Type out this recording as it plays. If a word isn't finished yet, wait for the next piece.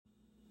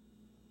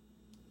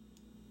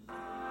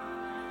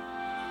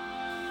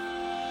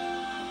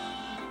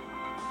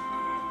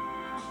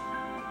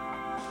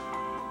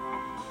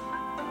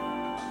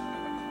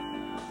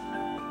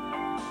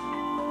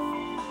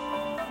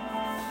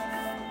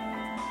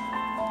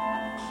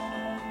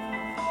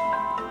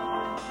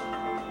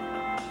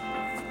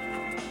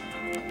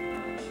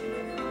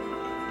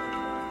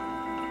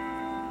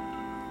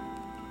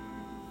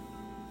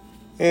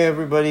Hey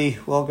everybody,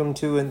 welcome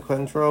to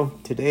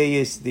Encuentro. Today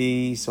is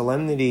the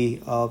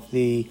solemnity of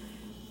the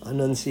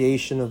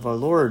Annunciation of our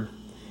Lord.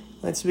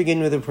 Let's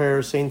begin with a prayer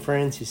of St.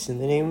 Francis. In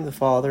the name of the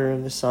Father,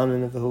 and the Son,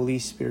 and of the Holy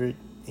Spirit.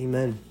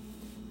 Amen.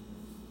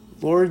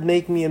 Lord,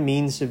 make me a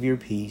means of your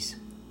peace.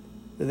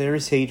 Where there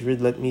is hatred,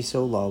 let me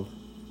so love.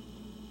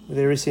 Where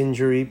there is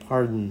injury,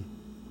 pardon.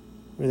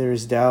 Where there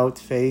is doubt,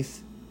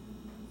 faith.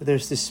 Where there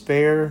is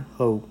despair,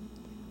 hope.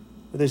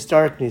 Where there is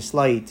darkness,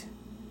 light.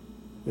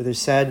 Where there's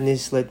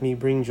sadness, let me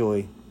bring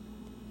joy.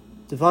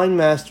 Divine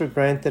Master,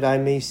 grant that I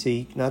may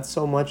seek not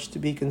so much to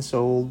be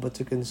consoled, but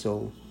to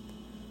console.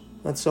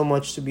 Not so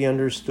much to be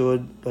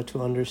understood, but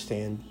to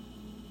understand.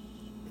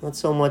 Not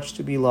so much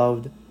to be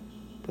loved,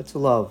 but to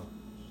love.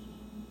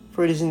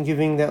 For it is in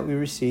giving that we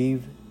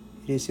receive,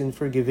 it is in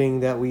forgiving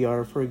that we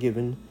are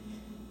forgiven,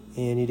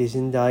 and it is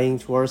in dying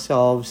to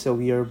ourselves that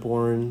we are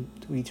born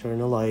to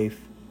eternal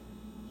life.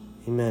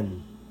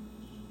 Amen.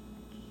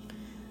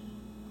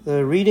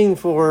 The reading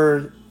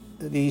for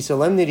the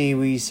solemnity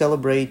we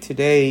celebrate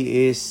today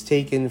is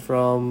taken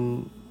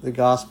from the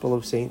Gospel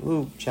of St.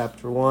 Luke,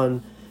 chapter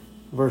 1,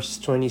 verse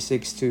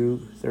 26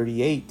 to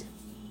 38.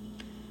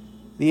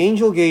 The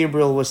angel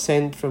Gabriel was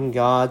sent from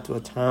God to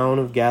a town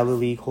of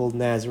Galilee called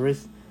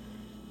Nazareth,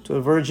 to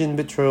a virgin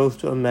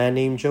betrothed to a man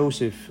named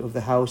Joseph of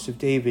the house of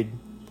David,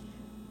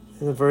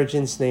 and the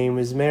virgin's name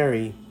is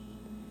Mary.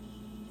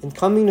 And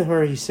coming to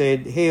her, he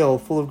said, "Hail,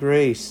 full of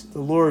grace, the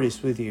Lord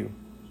is with you."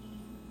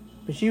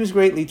 But she was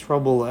greatly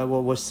troubled at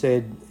what was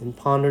said, and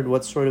pondered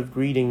what sort of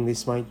greeting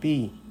this might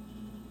be.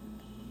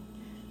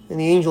 And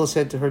the angel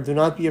said to her, "Do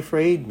not be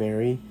afraid,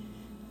 Mary,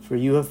 for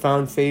you have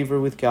found favor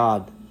with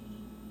God.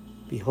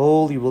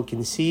 Behold, you will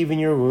conceive in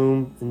your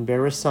womb and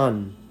bear a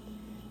son,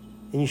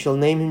 and you shall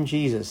name him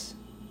Jesus.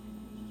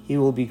 He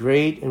will be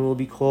great and will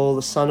be called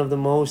the Son of the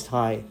Most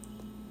High.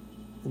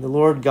 And the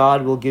Lord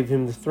God will give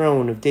him the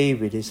throne of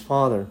David his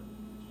father,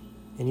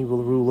 and he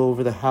will rule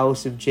over the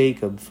house of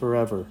Jacob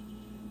forever.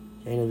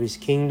 And of his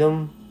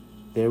kingdom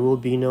there will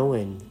be no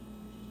end."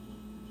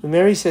 But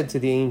Mary said to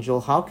the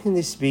angel, "How can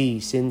this be,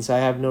 since I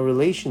have no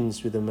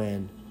relations with a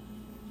man?"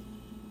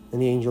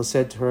 And the angel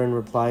said to her in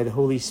reply, "The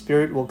Holy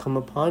Spirit will come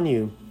upon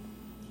you,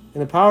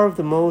 and the power of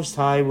the Most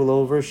High will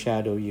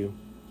overshadow you.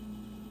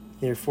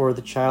 Therefore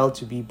the child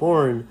to be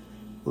born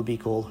will be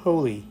called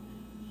Holy,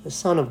 the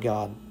Son of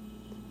God.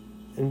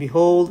 And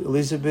behold,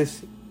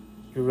 Elizabeth,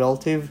 your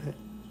relative,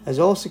 has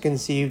also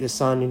conceived a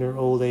son in her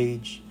old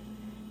age.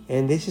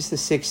 And this is the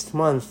 6th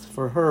month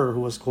for her who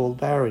was called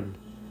barren.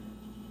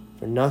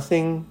 For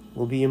nothing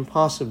will be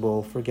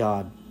impossible for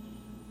God."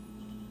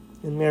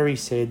 And Mary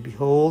said,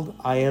 "Behold,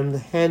 I am the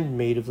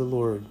handmaid of the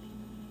Lord.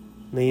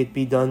 May it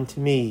be done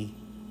to me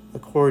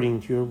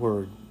according to your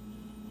word."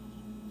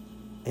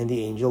 And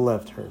the angel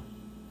left her.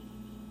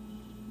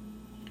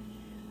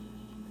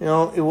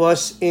 It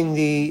was in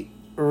the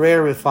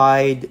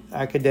rarefied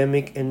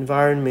academic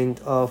environment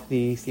of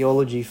the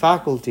theology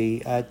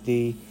faculty at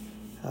the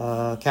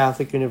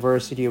Catholic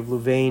University of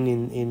Louvain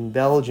in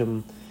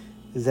Belgium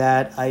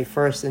that I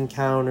first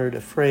encountered a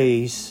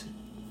phrase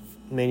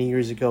many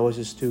years ago as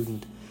a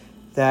student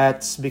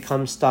that's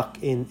become stuck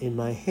in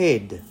my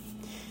head.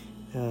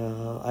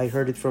 I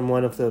heard it from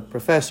one of the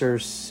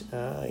professors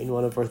in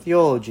one of our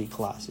theology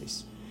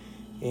classes.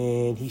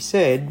 And he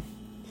said,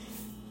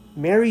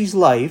 "Mary's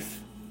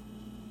life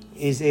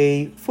is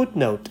a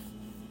footnote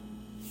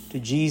to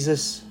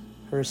Jesus,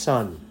 her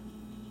son."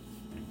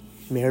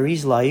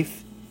 Mary's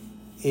life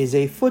is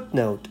a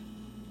footnote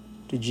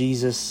to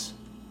Jesus,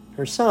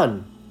 her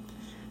son.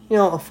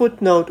 A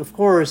footnote, of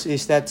course,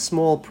 is that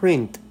small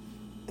print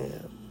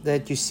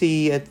that you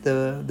see at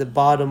the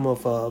bottom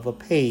of a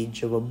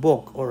page of a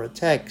book or a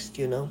text,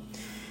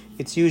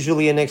 It's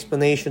usually an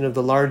explanation of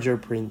the larger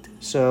print.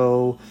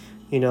 So,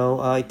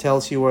 it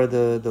tells you where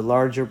the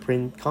larger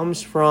print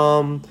comes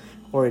from,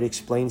 or it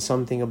explains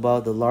something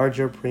about the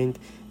larger print.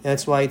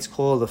 That's why it's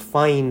called a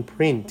fine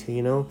print,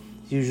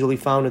 It's usually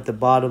found at the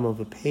bottom of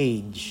a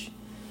page.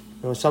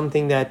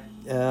 Something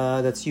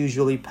that's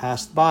usually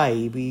passed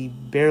by. We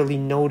barely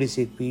notice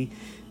it. We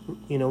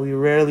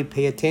rarely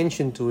pay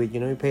attention to it.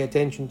 We pay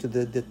attention to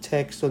the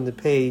text on the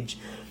page.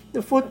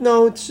 The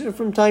footnotes,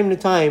 from time to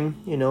time,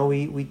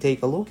 we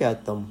take a look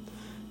at them.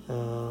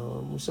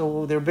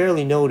 So they're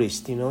barely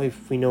noticed,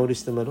 if we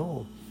notice them at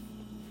all.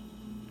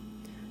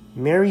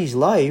 Mary's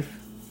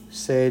life,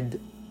 said,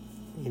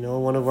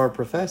 one of our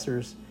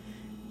professors,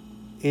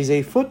 is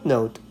a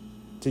footnote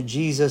to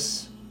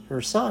Jesus,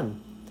 her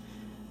son.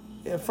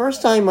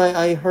 First time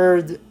I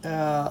heard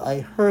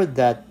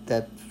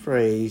that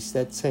phrase,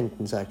 that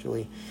sentence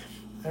actually,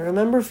 I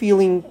remember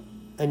feeling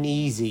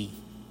uneasy.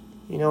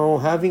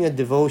 Having a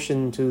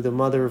devotion to the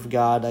Mother of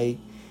God,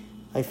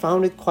 I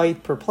found it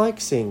quite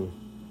perplexing.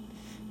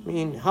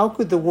 How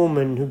could the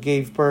woman who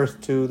gave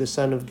birth to the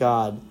Son of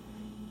God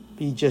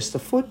be just a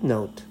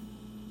footnote?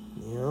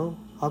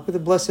 How could the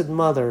Blessed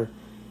Mother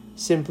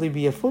simply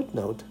be a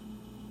footnote?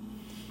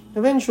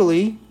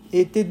 Eventually,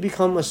 it did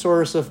become a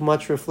source of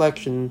much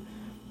reflection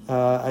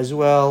as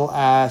well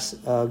as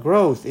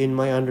growth in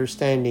my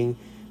understanding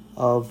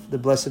of the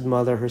Blessed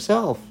Mother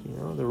herself.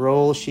 The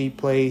role she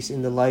plays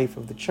in the life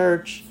of the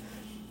church,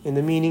 and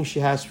the meaning she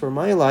has for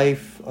my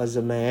life as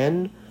a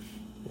man,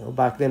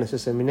 back then as a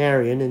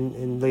seminarian,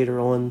 and later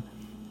on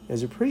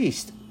as a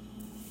priest.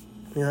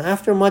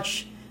 After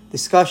much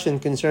discussion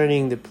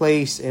concerning the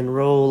place and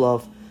role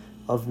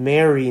of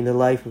Mary in the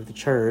life of the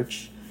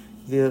church,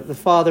 the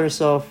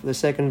fathers of the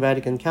Second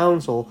Vatican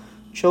Council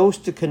chose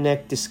to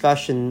connect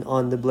discussion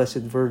on the Blessed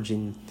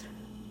Virgin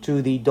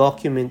to the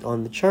document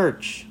on the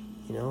church.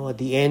 At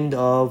the end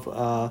of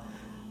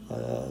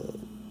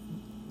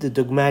the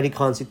dogmatic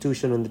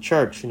constitution on the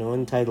church,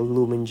 entitled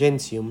Lumen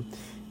Gentium,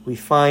 we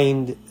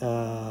find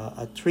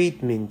a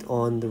treatment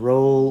on the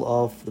role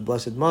of the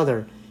Blessed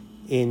Mother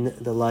in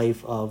the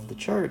life of the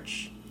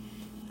church.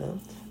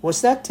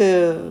 Was that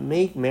to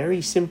make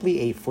Mary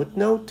simply a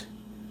footnote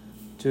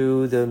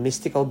to the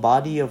mystical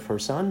body of her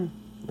Son?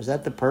 Was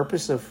that the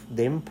purpose of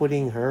them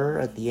putting her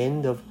at the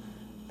end of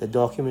the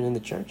document in the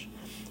church?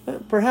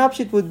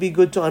 Perhaps it would be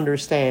good to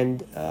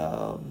understand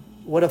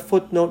what a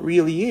footnote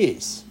really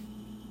is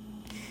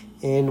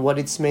and what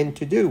it's meant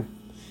to do.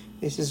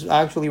 This is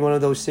actually one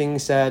of those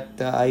things that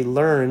I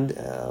learned,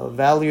 a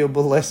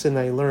valuable lesson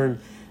I learned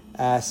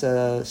as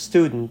a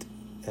student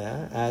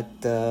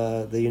at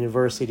the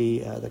university,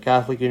 the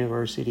Catholic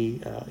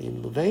University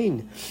in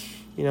Louvain.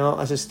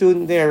 As a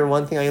student there,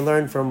 one thing I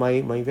learned from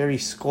my very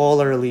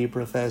scholarly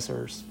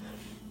professors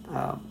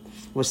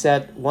was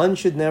that one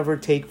should never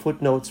take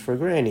footnotes for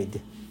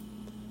granted.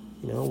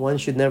 One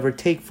should never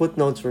take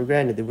footnotes for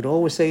granted. They would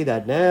always say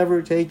that,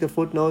 never take the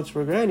footnotes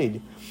for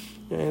granted.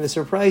 And the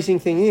surprising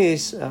thing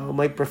is,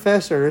 my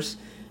professors,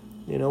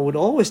 would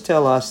always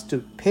tell us to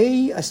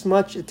pay as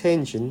much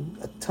attention,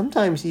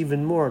 sometimes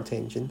even more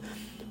attention,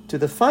 to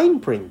the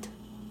fine print.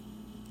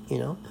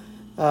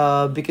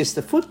 Because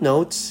the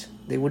footnotes,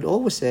 they would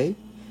always say,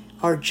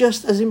 are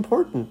just as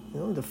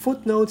important. The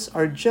footnotes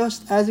are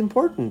just as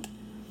important.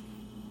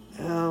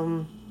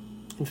 In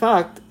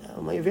fact,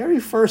 my very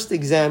first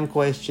exam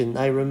question,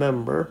 I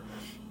remember,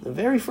 the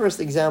very first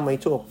exam I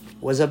took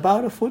was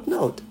about a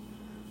footnote.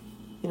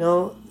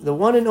 The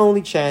one and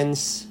only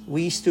chance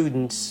we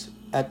students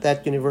at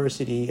that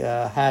university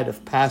had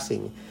of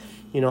passing,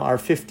 our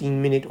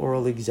 15-minute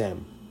oral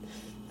exam.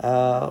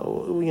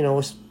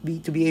 Was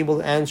to be able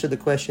to answer the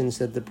questions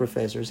that the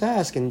professors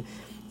ask. And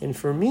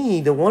for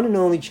me, the one and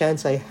only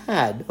chance I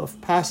had of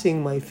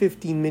passing my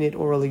 15-minute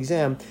oral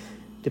exam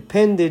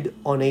depended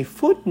on a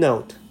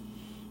footnote.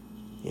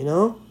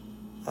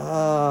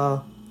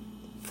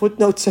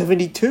 Footnote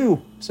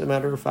 72, as a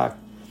matter of fact,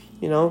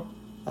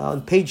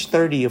 on page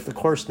 30 of the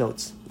course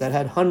notes that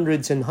had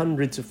hundreds and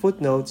hundreds of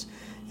footnotes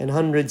and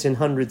hundreds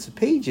of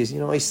pages.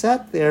 I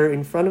sat there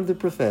in front of the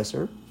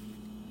professor,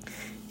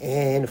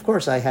 and of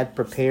course I had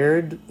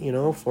prepared,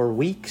 for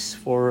weeks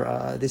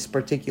for this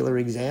particular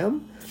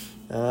exam.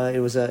 It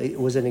was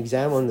an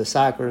exam on the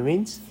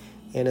sacraments,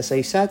 and as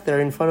I sat there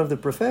in front of the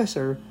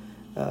professor,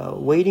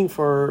 waiting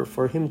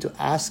for him to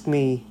ask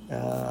me,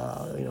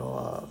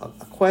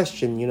 a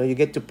question. You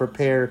get to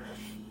prepare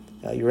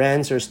your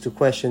answers to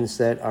questions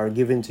that are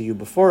given to you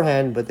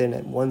beforehand, but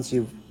then once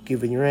you've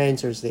given your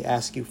answers, they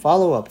ask you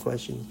follow-up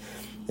questions,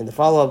 and the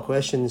follow-up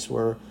questions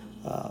were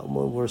a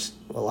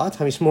lot of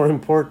times more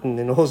important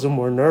and also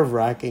more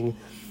nerve-wracking,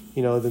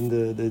 than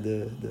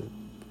the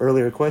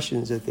earlier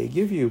questions that they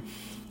give you.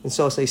 And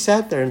so as I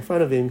sat there in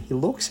front of him, he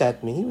looks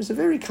at me. He was a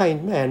very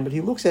kind man, but he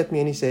looks at me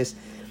and he says,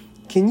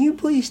 "Can you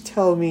please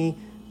tell me,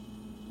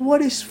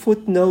 what is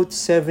footnote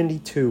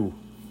 72?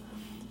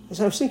 And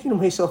so I was thinking to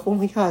myself, oh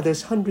my God,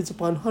 there's hundreds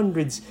upon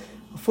hundreds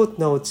of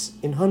footnotes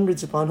in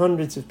hundreds upon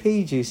hundreds of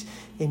pages,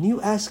 and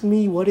you ask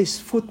me what is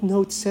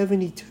footnote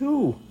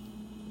 72?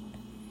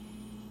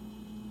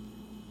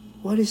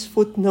 What is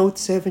footnote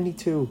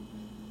 72?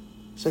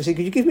 So I said,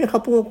 could you give me a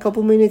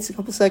couple minutes, a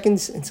couple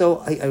seconds? And so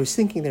I was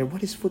thinking there,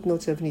 what is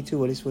footnote 72?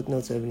 What is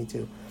footnote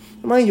 72?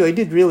 And mind you, I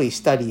did really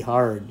study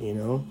hard,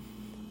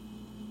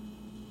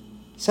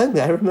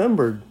 Suddenly I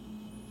remembered.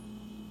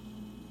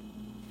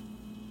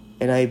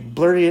 And I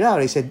blurted it out.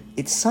 I said,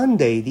 it's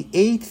Sunday, the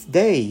 8th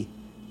day,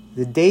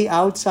 the day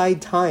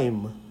outside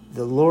time,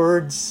 the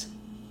Lord's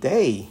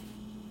Day.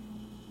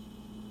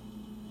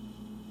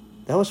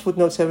 That was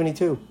footnote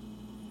 72.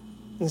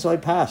 And so I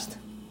passed.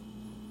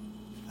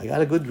 I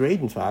got a good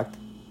grade, in fact.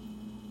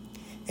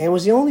 And it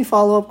was the only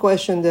follow-up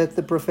question that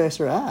the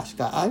professor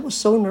asked. I was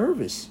so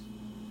nervous.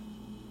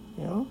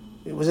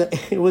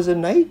 It was a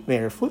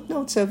nightmare.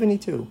 Footnote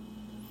 72.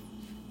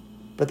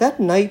 But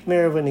that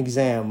nightmare of an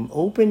exam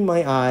opened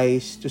my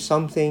eyes to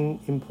something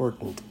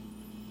important.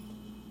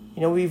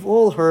 We've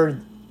all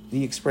heard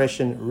the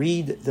expression,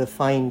 read the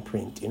fine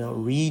print.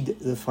 Read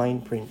the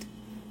fine print.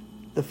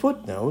 The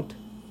footnote,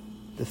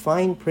 the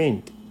fine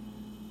print,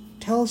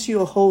 tells you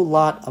a whole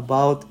lot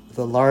about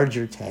the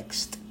larger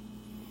text,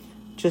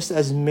 just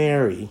as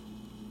Mary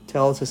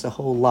tells us a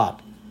whole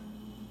lot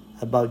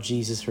about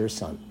Jesus, her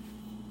Son.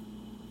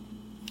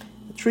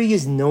 The tree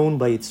is known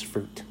by its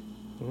fruit.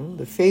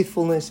 The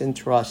faithfulness and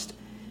trust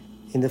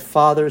in the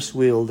Father's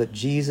will that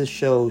Jesus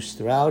shows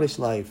throughout his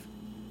life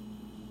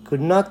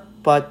could not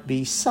but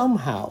be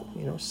somehow,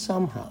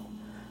 somehow,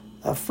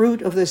 a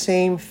fruit of the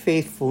same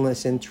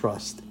faithfulness and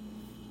trust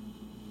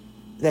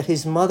that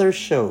his mother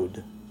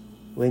showed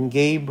when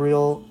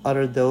Gabriel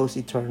uttered those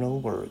eternal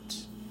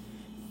words,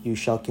 "You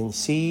shall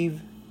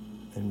conceive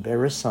and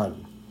bear a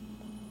son."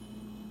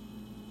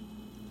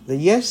 The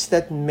yes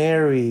that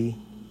Mary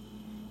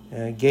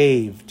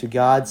gave to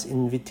God's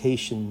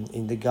invitation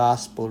in the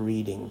gospel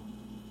reading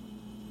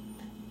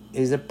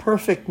is a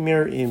perfect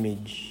mirror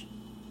image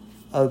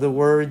of the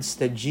words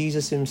that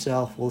Jesus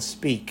himself will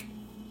speak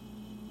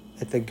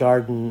at the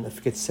Garden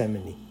of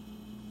Gethsemane.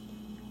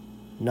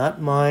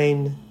 "Not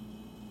mine,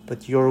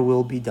 but your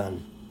will be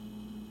done."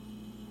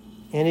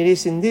 And it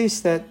is in this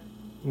that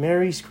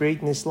Mary's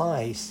greatness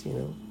lies,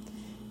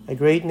 a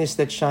greatness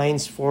that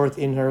shines forth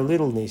in her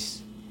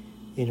littleness,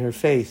 in her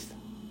faith,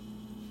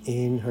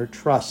 in her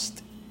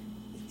trust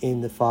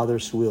in the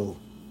Father's will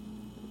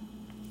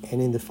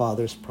and in the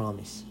Father's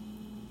promise.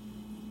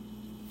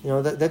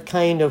 That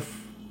kind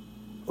of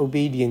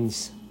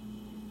obedience,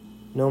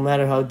 no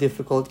matter how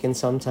difficult it can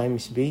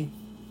sometimes be,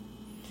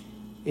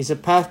 is a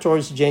path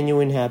towards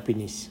genuine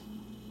happiness.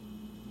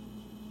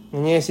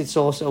 And yes, it's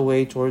also a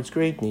way towards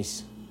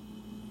greatness.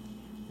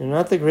 And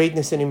not the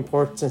greatness and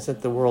importance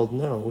that the world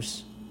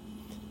knows,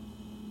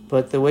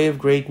 but the way of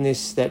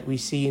greatness that we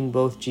see in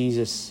both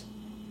Jesus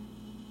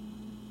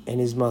and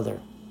his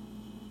mother.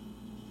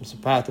 It's a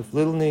path of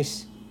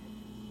littleness,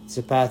 it's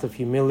a path of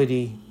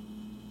humility,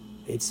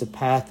 it's a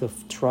path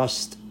of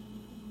trust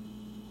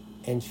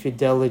and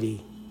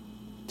fidelity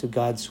to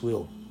God's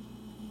will.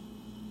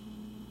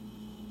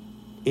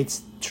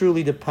 It's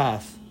truly the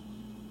path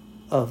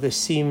of the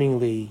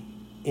seemingly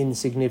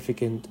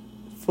insignificant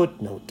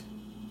footnote.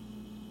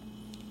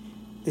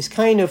 This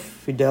kind of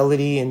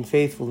fidelity and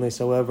faithfulness,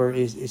 however,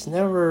 is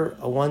never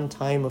a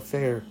one-time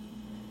affair.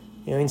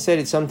 Instead,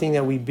 it's something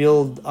that we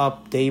build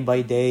up day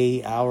by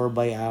day, hour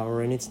by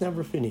hour, and it's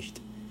never finished.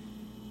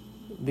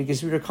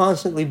 Because we are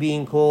constantly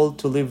being called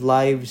to live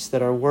lives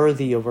that are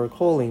worthy of our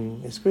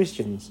calling as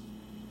Christians,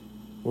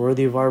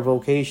 worthy of our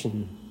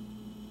vocation,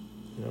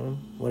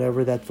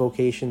 whatever that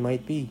vocation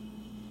might be.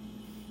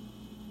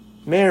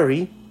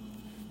 Mary,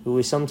 who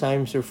is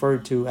sometimes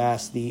referred to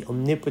as the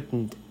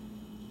omnipotent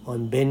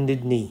on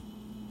bended knee,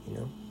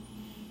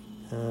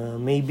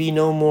 may be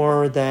no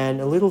more than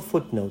a little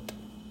footnote,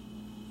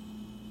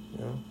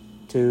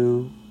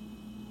 to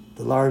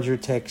the larger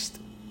text,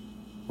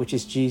 which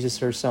is Jesus,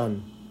 her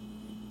son.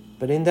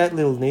 But in that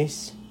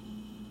littleness,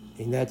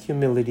 in that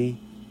humility,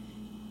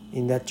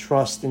 in that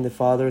trust in the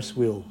Father's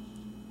will,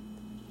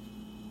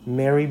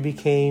 Mary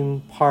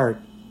became part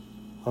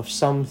of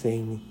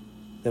something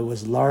that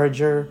was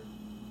larger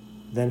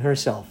than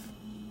herself.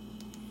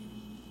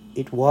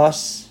 It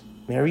was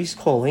Mary's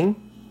calling.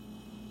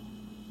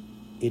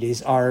 It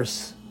is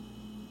ours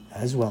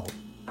as well.